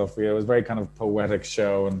and stuff. It was a very kind of poetic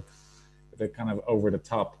show, and they're kind of over the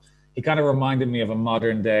top. He kind of reminded me of a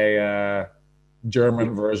modern day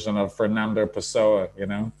German version of Fernando Pessoa,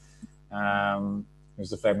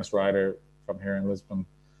 who's a famous writer from here in Lisbon.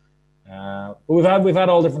 But we've had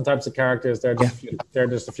all different types of characters. They're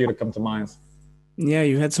just a few that come to mind. Yeah,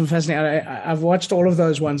 you had some fascinating. I've watched all of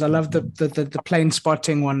those ones. I love the plane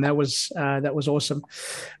spotting one. That was awesome.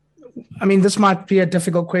 I mean, this might be a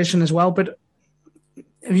difficult question as well, but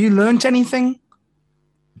have you learned anything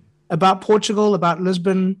about Portugal, about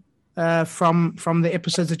Lisbon, from the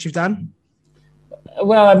episodes that you've done?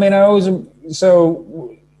 Well, I mean,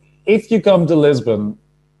 if you come to Lisbon,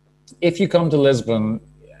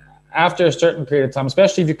 after a certain period of time,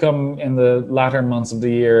 especially if you come in the latter months of the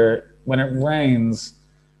year when it rains,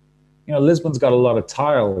 Lisbon's got a lot of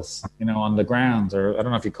tiles, on the ground, or I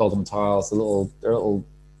don't know if you call them tiles, they're little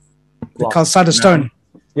blocks, calcada stone.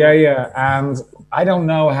 Yeah. And I don't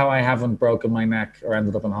know how I haven't broken my neck or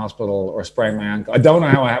ended up in hospital or sprained my ankle. I don't know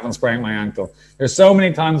how I haven't sprained my ankle. There's so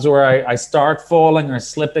many times where I start falling or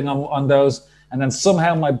slipping on those, and then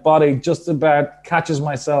somehow my body just about catches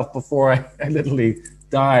myself before I literally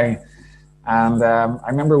die. And I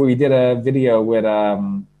remember we did a video with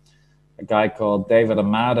a guy called David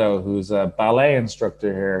Amado, who's a ballet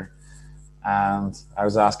instructor here. And I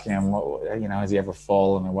was asking him, has he ever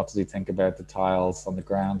fallen, or what does he think about the tiles on the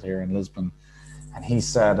ground here in Lisbon? And he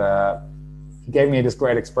said, he gave me this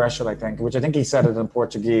great expression, I think, which I think he said it in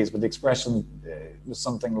Portuguese, but the expression was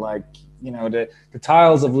something like, the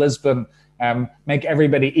tiles of Lisbon make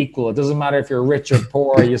everybody equal. It doesn't matter if you're rich or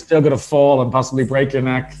poor, you're still going to fall and possibly break your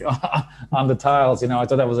neck on the tiles. I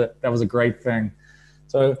thought that was a great thing.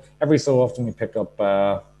 So every so often we pick up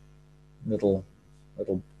little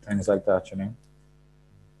things like that,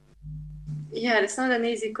 Yeah, it's not an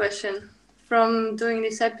easy question. From doing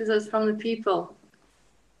these episodes from the people,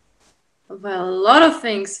 well, a lot of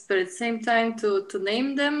things, but at the same time to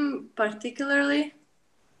name them particularly,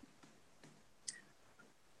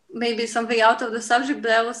 maybe something out of the subject, but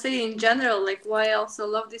I will say in general, like why I also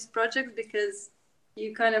love this project, because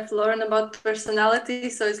you kind of learn about personality.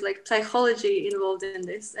 So it's like psychology involved in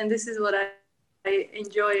this, and this is what I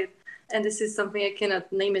enjoy. And this is something I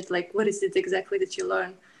cannot name it, like what is it exactly that you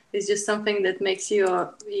learn? It's just something that makes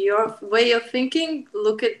your way of thinking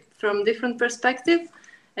look at from different perspective,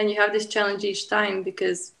 and you have this challenge each time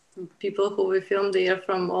because people who we film, they are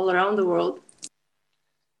from all around the world.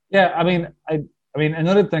 Yeah, I mean,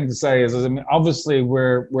 another thing to say is obviously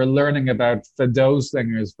we're learning about Fado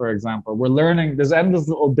singers, for example. We're learning. There's endless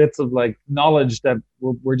little bits of like knowledge that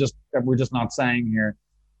we're just not saying here.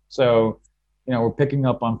 So, we're picking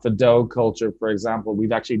up on Fado culture, for example.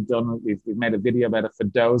 We've actually we've made a video about a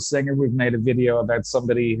Fado singer. We've made a video about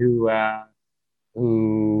somebody who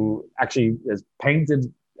actually is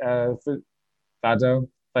painted Fado.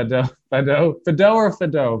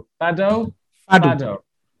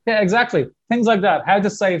 Yeah, exactly. Things like that. How to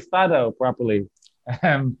say Fado properly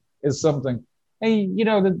is something. Hey,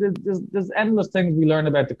 there's endless things we learn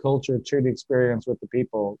about the culture through the experience with the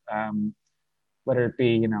people. Whether it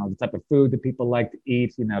be, the type of food that people like to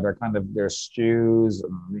eat, their stews,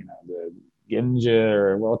 and, the ginger,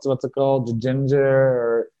 or what's it called? The ginger,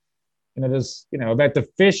 or, there's, about the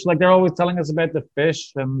fish, like they're always telling us about the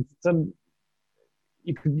fish, and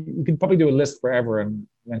you could probably do a list forever, and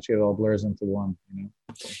eventually it all blurs into one, I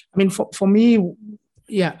mean, for me,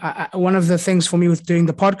 yeah, one of the things for me with doing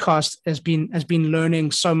the podcast has been learning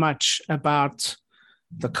so much about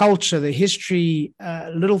the culture, the history,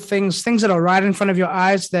 little things that are right in front of your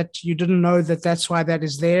eyes that you didn't know that's why that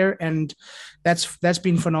is there. And that's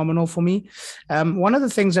been phenomenal for me. One of the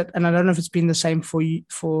things that, and I don't know if it's been the same for you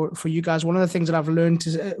guys, one of the things that I've learned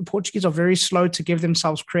is Portuguese are very slow to give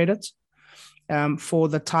themselves credit for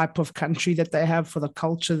the type of country that they have, for the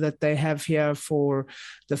culture that they have here, for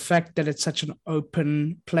the fact that it's such an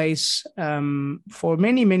open place, for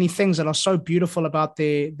many, many things that are so beautiful about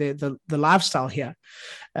the lifestyle here.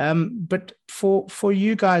 But for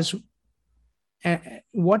you guys,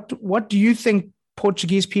 what do you think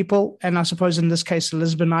Portuguese people, and I suppose in this case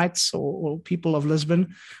Lisbonites or people of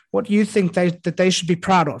Lisbon, what do you think that they should be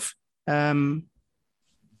proud of? Well,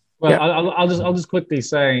 yeah. I'll just quickly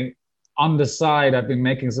say, on the side, I've been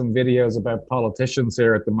making some videos about politicians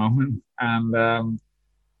here at the moment, and I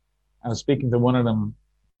was speaking to one of them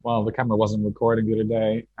while the camera wasn't recording the other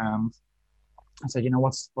day, and I said,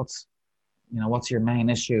 what's your main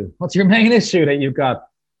issue? What's your main issue that you've got?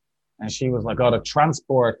 And she was like, the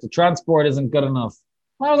transport isn't good enough.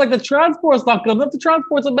 And I was like, the transport's not good enough. The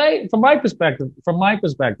transport's amazing. From my perspective,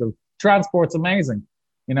 transport's amazing.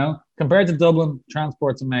 Compared to Dublin,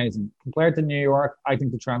 transport's amazing. Compared to New York, I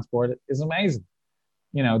think the transport is amazing.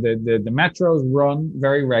 The metros run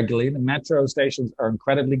very regularly. The metro stations are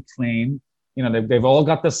incredibly clean. They've all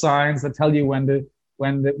got the signs that tell you when the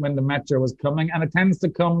metro is coming, and it tends to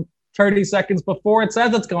come 30 seconds before it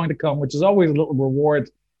says it's going to come, which is always a little reward,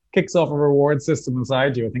 kicks off a reward system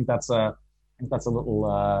inside you. I think that's a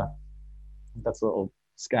little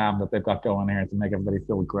scam that they've got going here to make everybody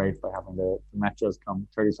feel great by having the metros come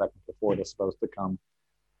 30 seconds before they're supposed to come.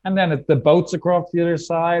 And then the boats across the other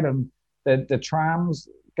side, and the trams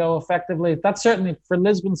go effectively. That's certainly for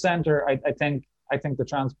Lisbon Centre. I think the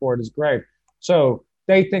transport is great. So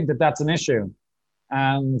they think that that's an issue.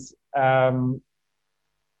 And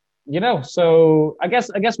So I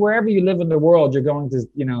guess wherever you live in the world, you're going to,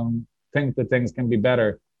 think that things can be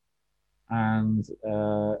better. And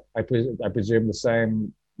I presume the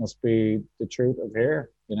same must be the truth of here.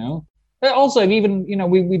 Also, even,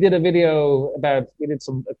 we did a video about, we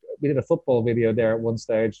did a football video there at one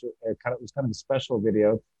stage. It was kind of a special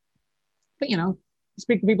video. But, you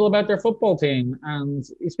speak to people about their football team, and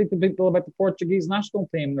you speak to people about the Portuguese national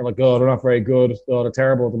team. They're like, oh, they're not very good. Oh, they're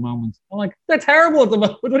terrible at the moment. I'm like, they're terrible at the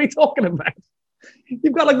moment. What are you talking about?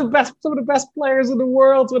 You've got like some of the best players in the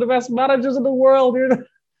world, some of the best managers in the world.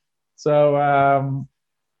 So,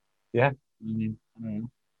 yeah, I don't know.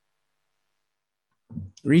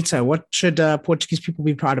 Rita, what should Portuguese people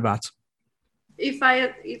be proud about? If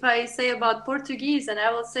I say about Portuguese, and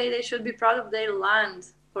I will say they should be proud of their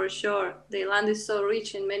land. For sure, the land is so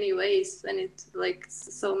rich in many ways, and it's like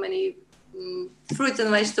so many fruits and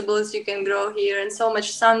vegetables you can grow here, and so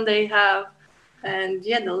much sun they have, and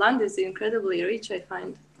yeah, the land is incredibly rich, I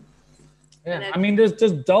find. Yeah, I mean, there's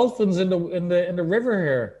dolphins in the river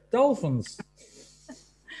here. Dolphins.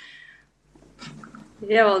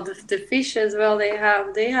 Yeah, well, the fish as well. They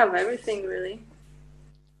have everything really.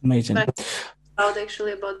 Amazing. But proud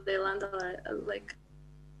actually about their land, like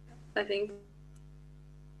I think.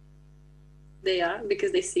 They are,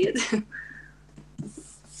 because they see it.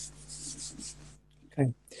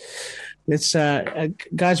 Okay, let's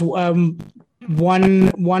guys. One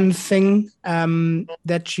thing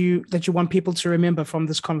that you want people to remember from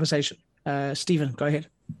this conversation. Stephen, go ahead.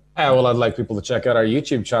 Well, I'd like people to check out our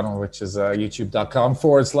YouTube channel, which is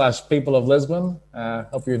youtube.com/People of Lisbon.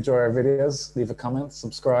 Hope you enjoy our videos. Leave a comment,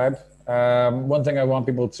 subscribe. One thing I want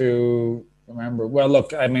people to remember, well,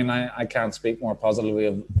 look, I mean, I can't speak more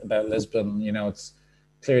positively about Lisbon. It's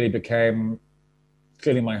clearly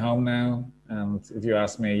my home now. And if you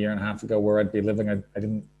asked me a year and a half ago where I'd be living, I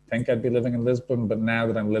didn't think I'd be living in Lisbon. But now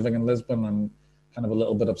that I'm living in Lisbon, I'm kind of a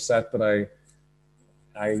little bit upset that I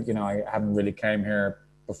hadn't really came here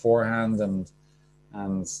beforehand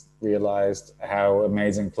and realized how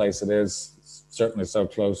amazing place it is. It's certainly so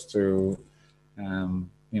close to,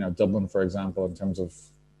 Dublin, for example, in terms of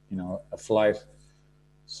a flight.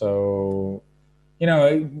 So,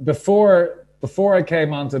 before I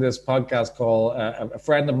came onto this podcast call, a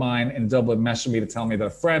friend of mine in Dublin messaged me to tell me that a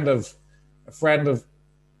friend of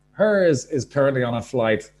hers is currently on a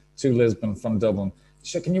flight to Lisbon from Dublin.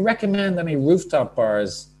 She said, can you recommend any rooftop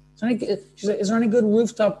bars? She said, is there any good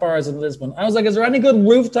rooftop bars in Lisbon? I was like, is there any good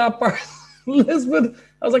rooftop bars in Lisbon?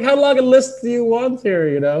 I was like, how long a list do you want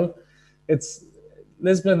here? It's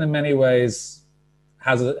Lisbon in many ways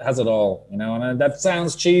has it all, and that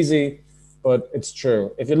sounds cheesy, but it's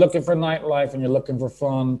true. If you're looking for nightlife and you're looking for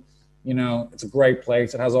fun, it's a great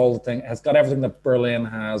place. It has all the things. It's got everything that Berlin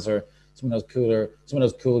has, or some of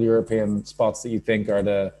those cool European spots that you think are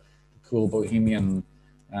the cool bohemian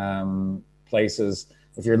places.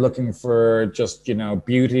 If you're looking for just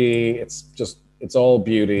beauty, it's all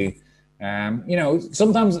beauty.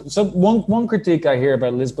 Sometimes one critique I hear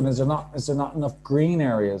about Lisbon is there not enough green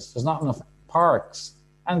areas. There's not enough parks.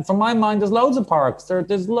 And from my mind, there's loads of parks.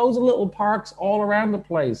 There's loads of little parks all around the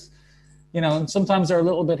place, and sometimes they're a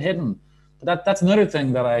little bit hidden. But that's another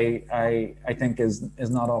thing that I think is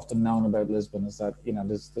not often known about Lisbon, is that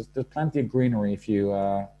there's plenty of greenery if you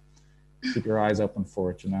keep your eyes open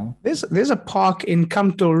for it. There's a park in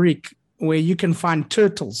Campo Rico where you can find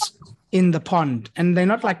turtles in the pond, and they're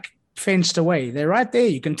not like fenced away. They're right there.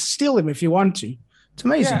 You can steal them if you want to. It's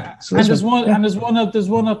amazing. Yeah. So there's one up.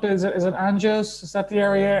 Is it Anjos? Is that the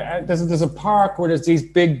area? There's a park where there's these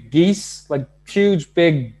big geese, like huge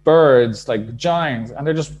big birds, like giants, and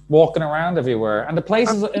they're just walking around everywhere. And the place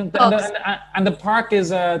is and the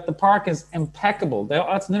park is impeccable.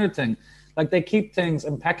 That's another thing. Like, they keep things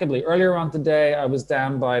impeccably. Earlier on today, I was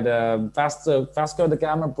down by the Vasco da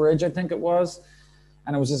Gama Bridge, I think it was.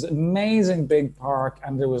 And it was this amazing big park,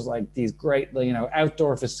 and there was like these great,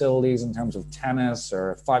 outdoor facilities in terms of tennis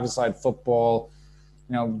or five-a-side football,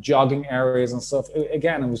 jogging areas and stuff.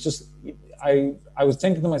 Again, it was just, I was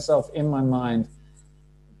thinking to myself in my mind,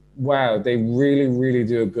 wow, they really, really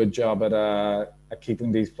do a good job at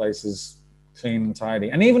keeping these places clean and tidy.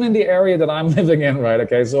 And even in the area that I'm living in, right?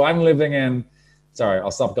 Okay, so I'm living in, sorry,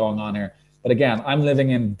 I'll stop going on here. But again, I'm living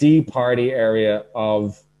in the party area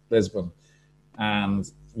of Lisbon.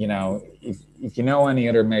 And, if you know any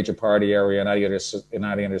other major party area in any other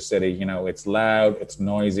city, it's loud, it's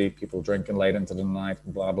noisy, people drinking late into the night,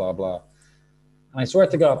 blah, blah, blah. And I swear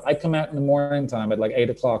to God, I come out in the morning time at like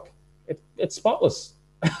 8 o'clock. It's spotless.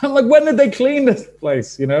 I'm like, when did they clean this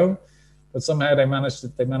place, But somehow they managed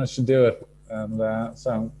to do it. And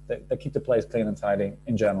so they keep the place clean and tidy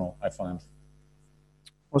in general, I find.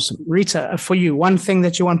 Awesome. Rita, for you, one thing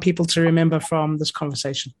that you want people to remember from this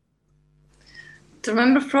conversation? To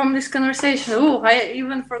remember from this conversation? Oh, I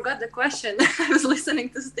even forgot the question. I was listening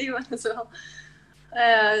to Steven as well.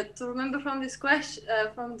 To remember from this question,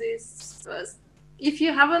 if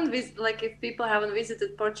you haven't if people haven't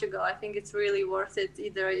visited Portugal, I think it's really worth it.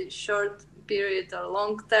 Either a short period or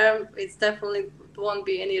long term, it's definitely won't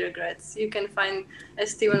be any regrets. You can find,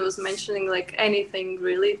 as Steven was mentioning, like anything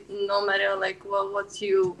really, no matter like what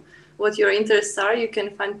your interests are, you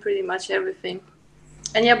can find pretty much everything.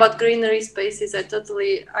 And yeah, about greenery spaces, I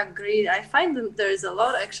totally agree. I find that there is a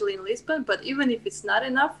lot actually in Lisbon, but even if it's not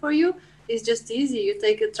enough for you, it's just easy. You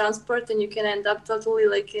take a transport and you can end up totally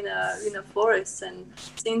like in a forest. And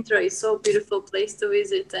Sintra is so beautiful place to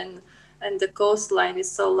visit, and the coastline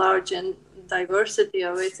is so large, and diversity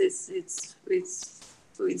of it it's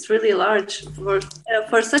really large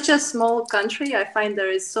for such a small country. I find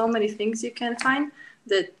there is so many things you can find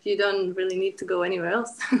that you don't really need to go anywhere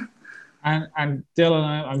else. And Dylan,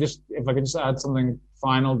 I'm just, if I could just add something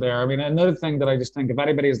final there. I mean, another thing that I just think, if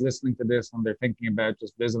anybody is listening to this and they're thinking about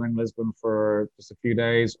just visiting Lisbon for just a few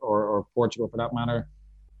days, or Portugal for that matter,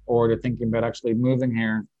 or they're thinking about actually moving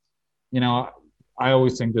here, I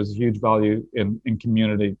always think there's a huge value in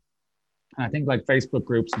community. And I think like Facebook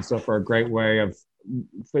groups and stuff are a great way of,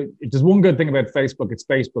 there's one good thing about Facebook, it's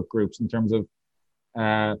Facebook groups in terms of,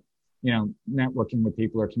 networking with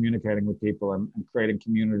people or communicating with people and creating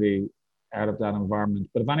community out of that environment.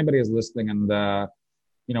 But if anybody is listening and,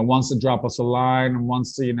 wants to drop us a line and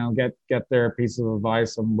wants to, get their piece of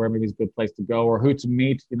advice on where maybe is a good place to go or who to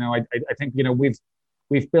meet, I think,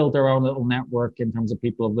 we've built our own little network in terms of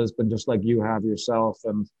people of Lisbon, just like you have yourself.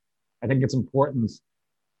 And I think it's important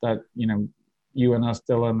that, you and us,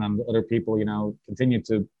 Dylan, and other people, continue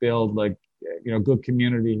to build good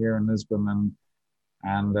community here in Lisbon.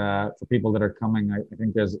 And for people that are coming, I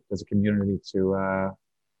think there's a community to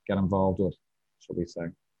get involved with, shall we say.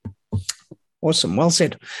 Awesome. Well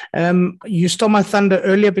said. You stole my thunder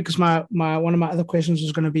earlier because my one of my other questions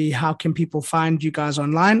was going to be, how can people find you guys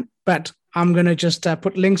online? But I'm going to just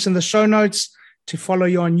put links in the show notes to follow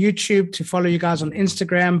you on YouTube, to follow you guys on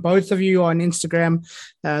Instagram. Both of you are on Instagram.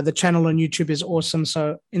 The channel on YouTube is awesome.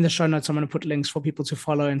 So in the show notes, I'm going to put links for people to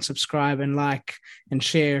follow and subscribe and like and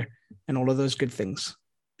share and all of those good things.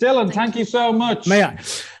 Dylan, thank you so much. May I?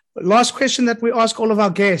 Last question that we ask all of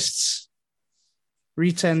our guests,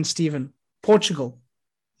 Rita and Steven. Portugal,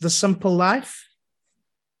 the simple life.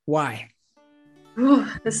 Why? Ooh,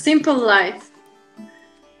 the simple life.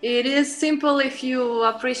 It is simple if you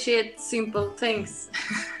appreciate simple things.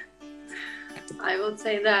 I would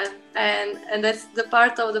say that. And that's the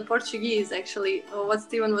part of the Portuguese, actually, what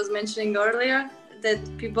Steven was mentioning earlier, that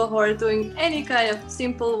people who are doing any kind of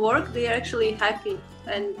simple work, they are actually happy.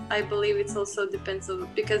 And I believe it's also depends on,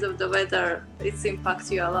 because of the weather, it impacts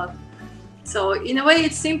you a lot. So in a way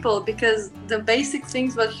it's simple because the basic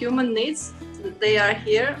things what human needs, they are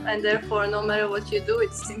here, and therefore no matter what you do,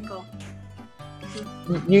 it's simple.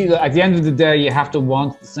 You, at the end of the day, you have to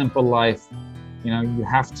want the simple life. You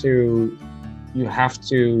have to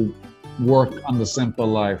work on the simple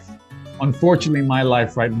life. Unfortunately, my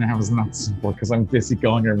life right now is not simple because I'm busy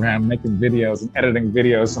going around making videos and editing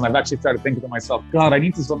videos, and I've actually started thinking to myself, God, I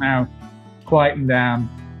need to somehow quieten down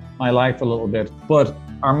my life a little bit. But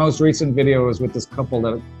our most recent video was with this couple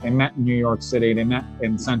that they met in New York City. They met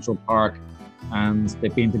in Central Park, and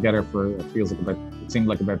they've been together for, it seemed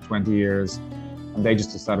like about 20 years. And they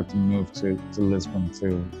just decided to move to Lisbon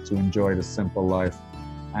to enjoy the simple life.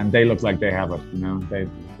 And they look like they have it,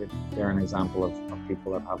 they're an example of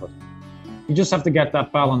people that have it. You just have to get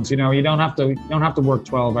that balance, you don't have to work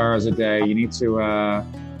 12 hours a day. You need to,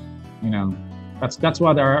 that's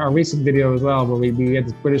what our recent video as well, where we had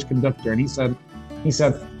this British conductor, and he said,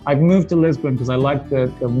 I've moved to Lisbon because I like the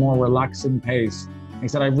more relaxing pace. He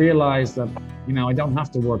said, I realized that, I don't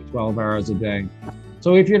have to work 12 hours a day.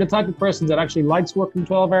 So if you're the type of person that actually likes working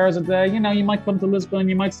 12 hours a day, you might come to Lisbon,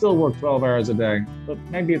 you might still work 12 hours a day, but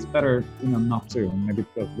maybe it's better, not to, and maybe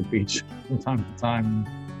go to the beach from time to time and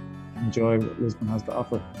enjoy what Lisbon has to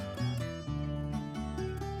offer.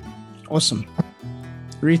 Awesome.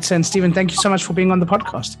 Rita and Steven, thank you so much for being on the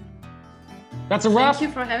podcast. That's a wrap. Thank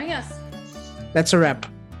you for having us. That's a wrap.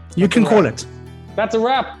 You can call it. That's a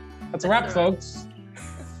wrap. That's a wrap, folks.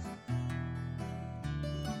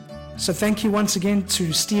 So thank you once again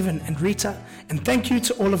to Steven and Rita, and thank you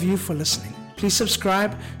to all of you for listening. Please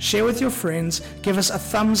subscribe, share with your friends, give us a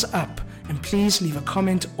thumbs up, and please leave a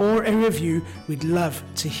comment or a review. We'd love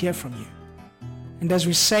to hear from you. And as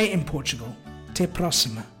we say in Portugal, te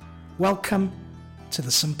próxima. Welcome to the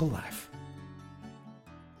Simple Life.